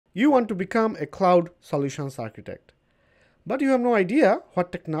You want to become a cloud solutions architect, but you have no idea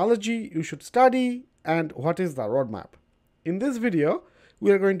what technology you should study and what is the roadmap. In this video,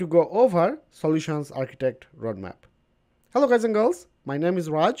 we are going to go over Solutions Architect Roadmap. Hello guys and girls, my name is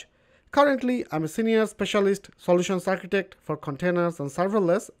Raj. Currently, I'm a Senior Specialist Solutions Architect for Containers and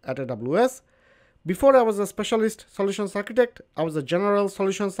Serverless at AWS. Before I was a Specialist Solutions Architect, I was a General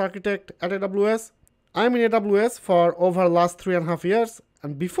Solutions Architect at AWS. I'm in AWS for over the last 3.5 years,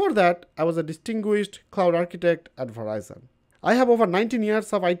 and before that, I was a Distinguished Cloud Architect at Verizon. I have over 19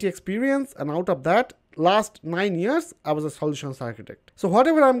 years of IT experience, and out of that, last 9 years, I was a Solutions Architect. So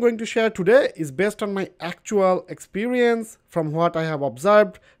whatever I'm going to share today is based on my actual experience from what I have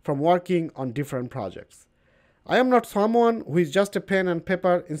observed from working on different projects. I am not someone who is just a pen and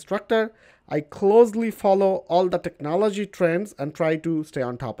paper instructor. I closely follow all the technology trends and try to stay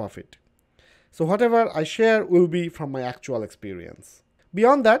on top of it. So whatever I share will be from my actual experience.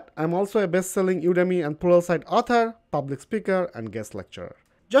 Beyond that, I'm also a best-selling Udemy and Pluralsight author, public speaker, and guest lecturer.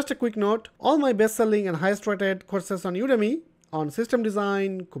 Just a quick note, all my best-selling and highest-rated courses on Udemy on system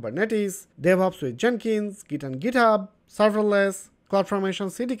design, Kubernetes, Devops with Jenkins, Git and GitHub, serverless, CloudFormation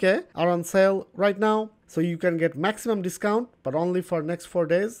CDK are on sale right now, so you can get maximum discount, but only for next 4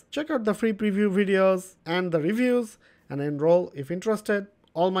 days. Check out the free preview videos and the reviews and enroll if interested.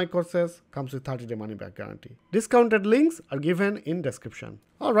 All my courses comes with 30-day money-back guarantee. Discounted links are given in description.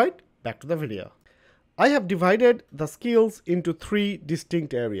 Alright, back to the video. I have divided the skills into 3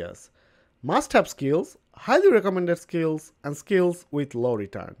 distinct areas: must-have skills, highly recommended skills, and skills with low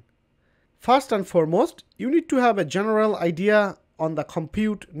return. First and foremost, you need to have a general idea on the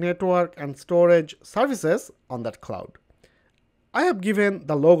compute, network, and storage services on that cloud. I have given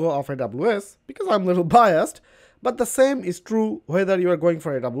the logo of AWS because I'm a little biased, but the same is true whether you are going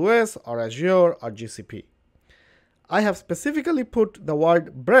for AWS or Azure or GCP. I have specifically put the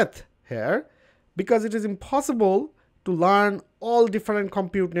word breadth here because it is impossible to learn all different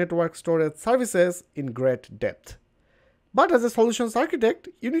compute, network, storage services in great depth. But as a solutions architect,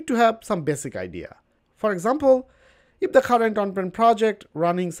 you need to have some basic idea. For example, if the current on-prem project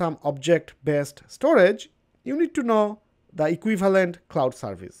running some object-based storage, you need to know the equivalent cloud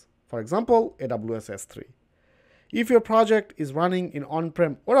service. For example, AWS S3. If your project is running in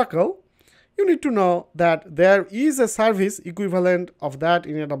on-prem Oracle, you need to know that there is a service equivalent of that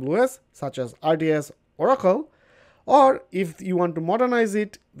in AWS, such as RDS Oracle, or if you want to modernize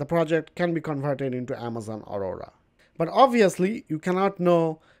it, the project can be converted into Amazon Aurora. But obviously, you cannot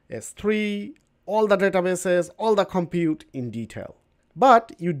know S3, all the databases, all the compute in detail.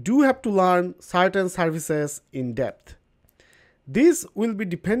 But you do have to learn certain services in depth. This will be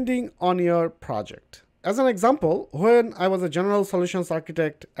depending on your project. As an example, when I was a general solutions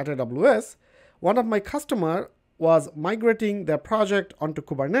architect at AWS, one of my customers was migrating their project onto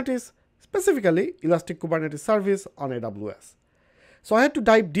Kubernetes, specifically Elastic Kubernetes Service on AWS. So I had to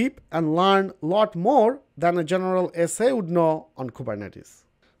dive deep and learn a lot more than a general SA would know on Kubernetes.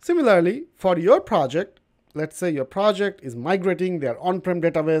 Similarly, for your project, let's say your project is migrating their on-prem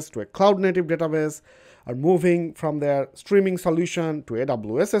database to a cloud-native database, or moving from their streaming solution to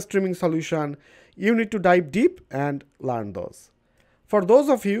AWS streaming solution, you need to dive deep and learn those. For those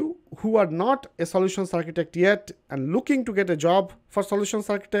of you who are not a solutions architect yet and looking to get a job for solutions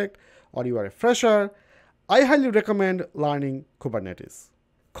architect, or you are a fresher, I highly recommend learning Kubernetes.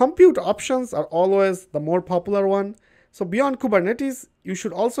 Compute options are always the more popular one. So beyond Kubernetes, you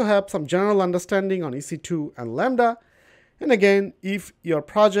should also have some general understanding on EC2 and Lambda. And again, if your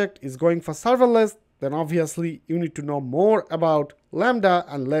project is going for serverless, then obviously you need to know more about Lambda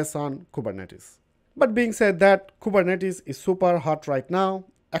and less on Kubernetes. But being said that, Kubernetes is super hot right now.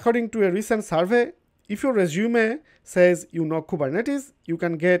 According to a recent survey, if your resume says you know Kubernetes, you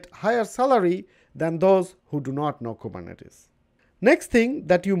can get higher salary than those who do not know Kubernetes. Next thing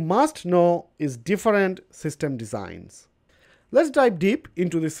that you must know is different system designs. Let's dive deep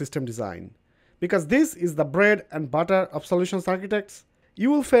into this system design, because this is the bread and butter of solutions architects. You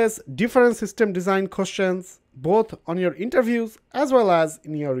will face different system design questions both on your interviews as well as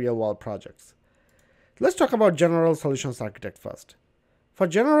in your real-world projects. Let's talk about general solutions architect first. For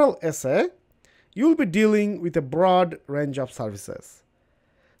general SA, you will be dealing with a broad range of services.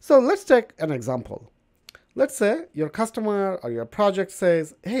 So let's take an example. Let's say your customer or your project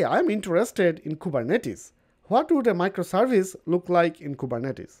says, hey, I'm interested in Kubernetes. What would a microservice look like in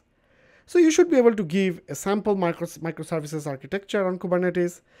Kubernetes? So you should be able to give a sample microservices architecture on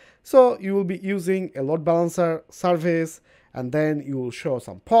Kubernetes. So you will be using a load balancer service, and then you will show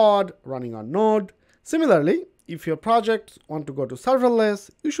some pod running on Node. Similarly, if your projects want to go to serverless,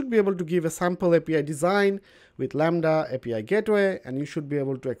 you should be able to give a sample API design with Lambda API gateway, and you should be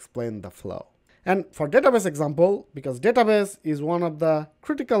able to explain the flow. And for database example, because database is one of the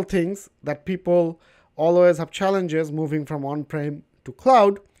critical things that people always have challenges moving from on-prem to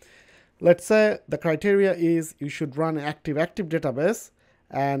cloud, let's say the criteria is you should run an active database,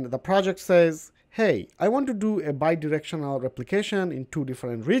 and the project says, hey, I want to do a bidirectional replication in 2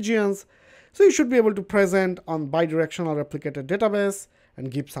 different regions. So you should be able to present on bidirectional replicated database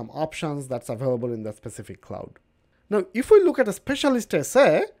and give some options that's available in the specific cloud. Now, if we look at a specialist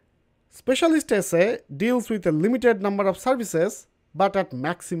SA deals with a limited number of services, but at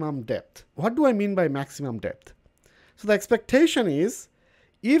maximum depth. What do I mean by maximum depth? So the expectation is,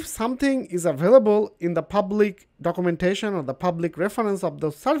 if something is available in the public documentation or the public reference of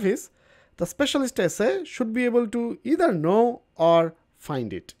the service, the specialist SA should be able to either know or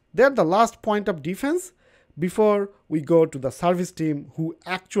find it. They're the last point of defense before we go to the service team who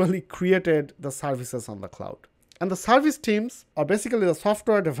actually created the services on the cloud. And the service teams are basically the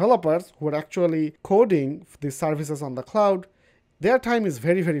software developers who are actually coding the services on the cloud. Their time is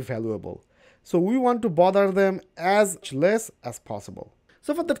very, very valuable. So we want to bother them as less as possible.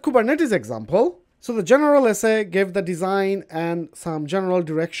 So for that Kubernetes example, so the general SA gave the design and some general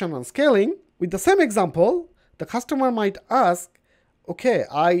direction on scaling. With the same example, the customer might ask, okay,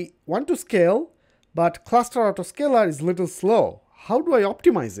 I want to scale, but cluster autoscaler is a little slow. How do I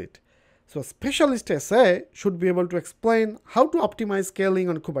optimize it? So a specialist SA should be able to explain how to optimize scaling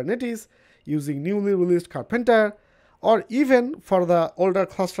on Kubernetes using newly released Carpenter, or even for the older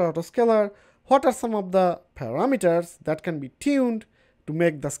cluster autoscaler, what are some of the parameters that can be tuned to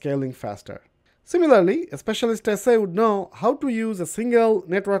make the scaling faster. Similarly, a specialist SA would know how to use a single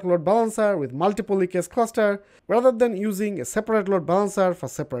network load balancer with multiple EKS cluster rather than using a separate load balancer for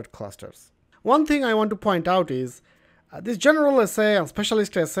separate clusters. One thing I want to point out is this general SA and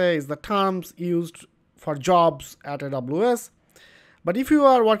specialist SA is the terms used for jobs at AWS. But if you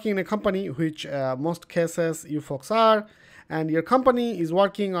are working in a company, which most cases you folks are, and your company is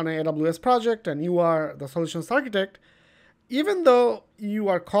working on an AWS project and you are the solutions architect, even though you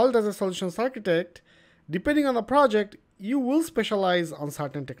are called as a solutions architect, depending on the project, you will specialize on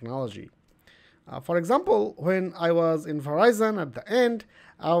certain technology. For example, when I was in Verizon at the end,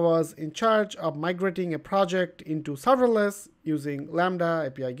 I was in charge of migrating a project into serverless using Lambda,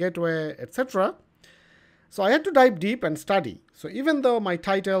 API Gateway, etc. So I had to dive deep and study. So even though my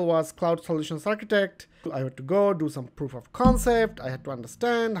title was Cloud Solutions Architect, I had to go do some proof of concept. I had to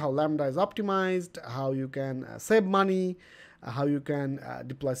understand how Lambda is optimized, how you can save money, how you can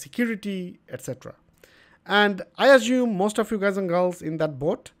deploy security, etc. And I assume most of you guys and girls in that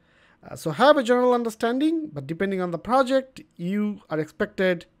boat. So have a general understanding, but depending on the project, you are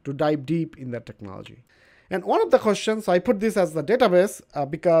expected to dive deep in that technology. And one of the questions, I put this as the database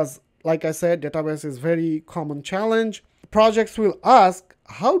because, like I said, database is very common challenge. Projects will ask,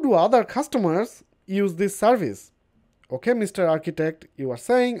 how do other customers use this service? Okay, Mr. Architect, you are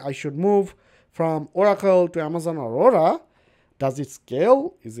saying I should move from Oracle to Amazon Aurora. Does it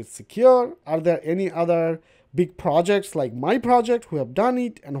scale? Is it secure? Are there any other big projects like my project who have done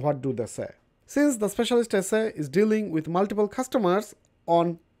it, and what do they say? Since the specialist SA is dealing with multiple customers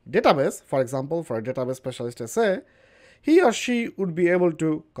on database, for example, for a database specialist SA, he or she would be able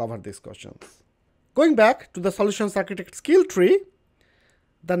to cover these questions. Going back to the solutions architect skill tree,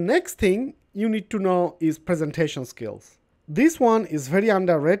 the next thing you need to know is presentation skills. This one is very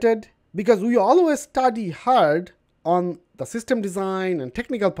underrated because we always study hard on the system design and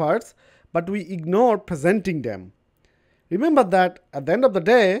technical parts, but we ignore presenting them. Remember that at the end of the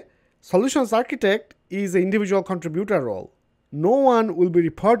day, solutions architect is an individual contributor role. No one will be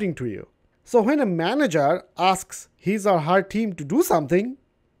reporting to you. So when a manager asks his or her team to do something,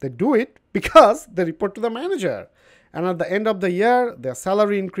 they do it because they report to the manager. And at the end of the year, their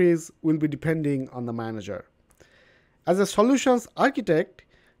salary increase will be depending on the manager. As a solutions architect,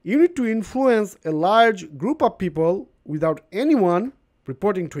 you need to influence a large group of people without anyone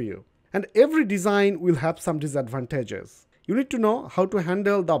reporting to you. And every design will have some disadvantages. You need to know how to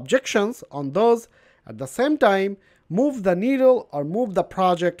handle the objections on those, at the same time move the needle or move the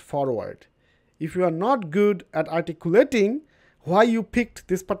project forward. If you are not good at articulating why you picked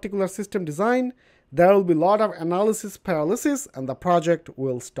this particular system design, there will be a lot of analysis paralysis and the project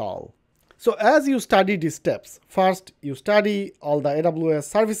will stall. So as you study these steps, first you study all the AWS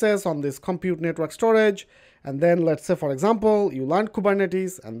services on this compute network storage, and then let's say, for example, you learn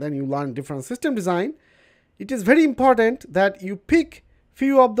Kubernetes and then you learn different system design. It is very important that you pick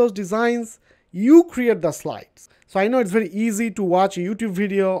few of those designs, you create the slides. So I know it's very easy to watch a YouTube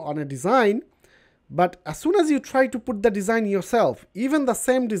video on a design, But as soon as you try to put the design yourself, even the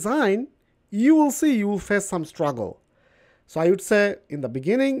same design, you will see you will face some struggle. So I would say in the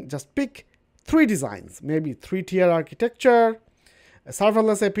beginning, just pick 3 designs, maybe 3-tier architecture, a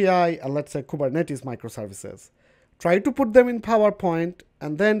serverless API, and let's say Kubernetes microservices. Try to put them in PowerPoint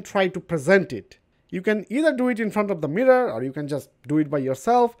and then try to present it. You can either do it in front of the mirror or you can just do it by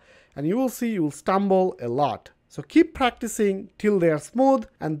yourself, and you will see you will stumble a lot. So keep practicing till they are smooth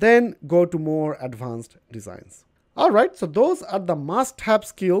and then go to more advanced designs. Alright, so those are the must-have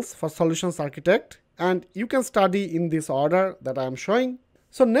skills for Solutions Architect, and you can study in this order that I am showing.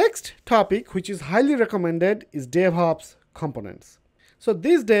 So next topic, which is highly recommended, is Devops Components. So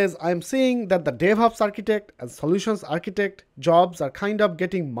these days I'm seeing that the Devops Architect and Solutions Architect jobs are kind of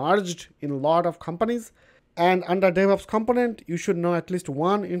getting merged in a lot of companies. And under Devops Component, you should know at least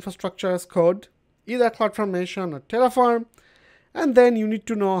one infrastructure as code, either CloudFormation or Terraform. And then you need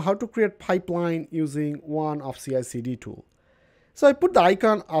to know how to create pipeline using one of CI/CD tool. So I put the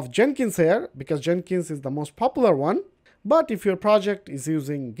icon of Jenkins here because Jenkins is the most popular one. But if your project is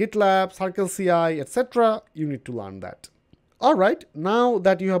using GitLab, CircleCI, etc., you need to learn that. Alright, now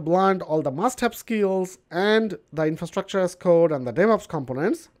that you have learned all the must-have skills and the infrastructure as code and the DevOps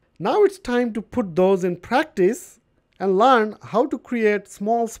components, now it's time to put those in practice and learn how to create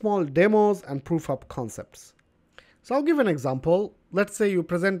small demos and proof of concepts. So I'll give an example. Let's say you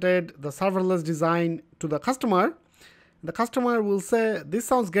presented the serverless design to the customer. The customer will say, this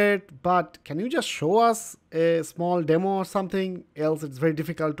sounds great, but can you just show us a small demo or something, else it's very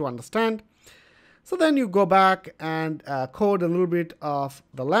difficult to understand. So then you go back and code a little bit of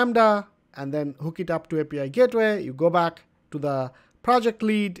the Lambda and then hook it up to API Gateway. You go back to the project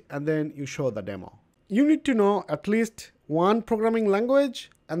lead and then you show the demo. You need to know at least one programming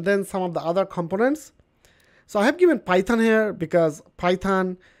language and then some of the other components. So I have given Python here because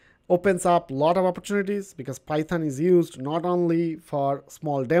Python opens up a lot of opportunities, because Python is used not only for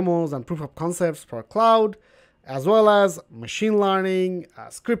small demos and proof of concepts for cloud, as well as machine learning,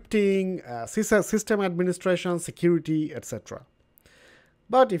 scripting, system administration, security, etc.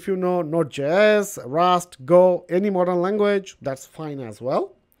 But if you know Node.js, Rust, Go, any modern language, that's fine as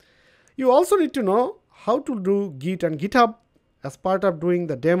well. You also need to know how to do Git and GitHub. As part of doing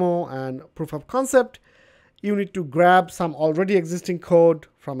the demo and proof of concept, you need to grab some already existing code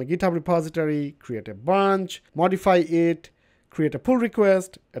from a GitHub repository, create a branch, modify it, create a pull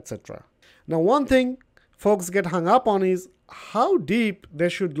request, etc. Now, one thing folks get hung up on is how deep they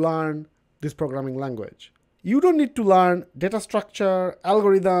should learn this programming language. You don't need to learn data structure,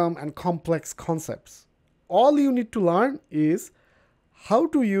 algorithm, and complex concepts. All you need to learn is how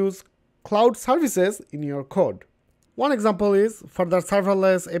to use cloud services in your code. One example is for the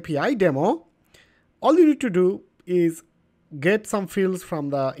serverless API demo, all you need to do is get some fields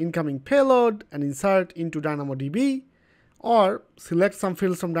from the incoming payload and insert into DynamoDB, or select some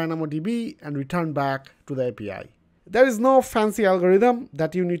fields from DynamoDB and return back to the API. There is no fancy algorithm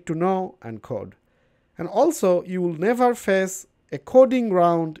that you need to know and code. And also, you will never face a coding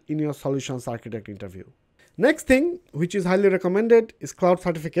round in your Solutions Architect interview. Next thing, which is highly recommended, is cloud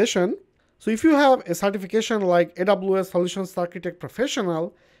certification. So if you have a certification like AWS Solutions Architect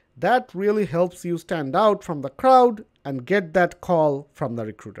Professional, that really helps you stand out from the crowd and get that call from the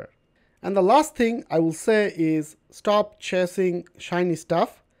recruiter. And the last thing I will say is stop chasing shiny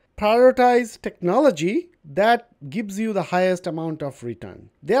stuff. Prioritize technology that gives you the highest amount of return.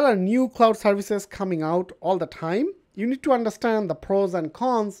 There are new cloud services coming out all the time. You need to understand the pros and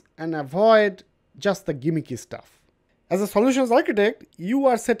cons and avoid just the gimmicky stuff. As a solutions architect, you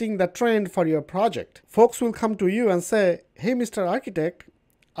are setting the trend for your project. Folks will come to you and say, hey, Mr. Architect,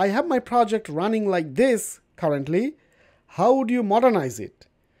 I have my project running like this currently. How would you modernize it?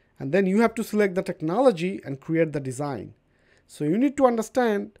 And then you have to select the technology and create the design. So you need to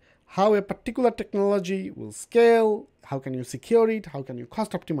understand how a particular technology will scale, how can you secure it, how can you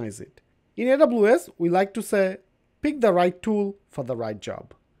cost optimize it. In AWS, we like to say, pick the right tool for the right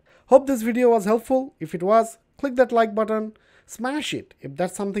job. Hope this video was helpful. If it was, click that like button, smash it. If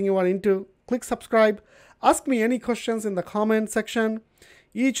that's something you are into, click subscribe. Ask me any questions in the comment section.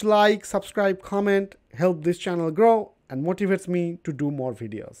 Each like, subscribe, comment help this channel grow and motivates me to do more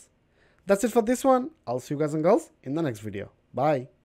videos. That's it for this one. I'll see you guys and girls in the next video. Bye.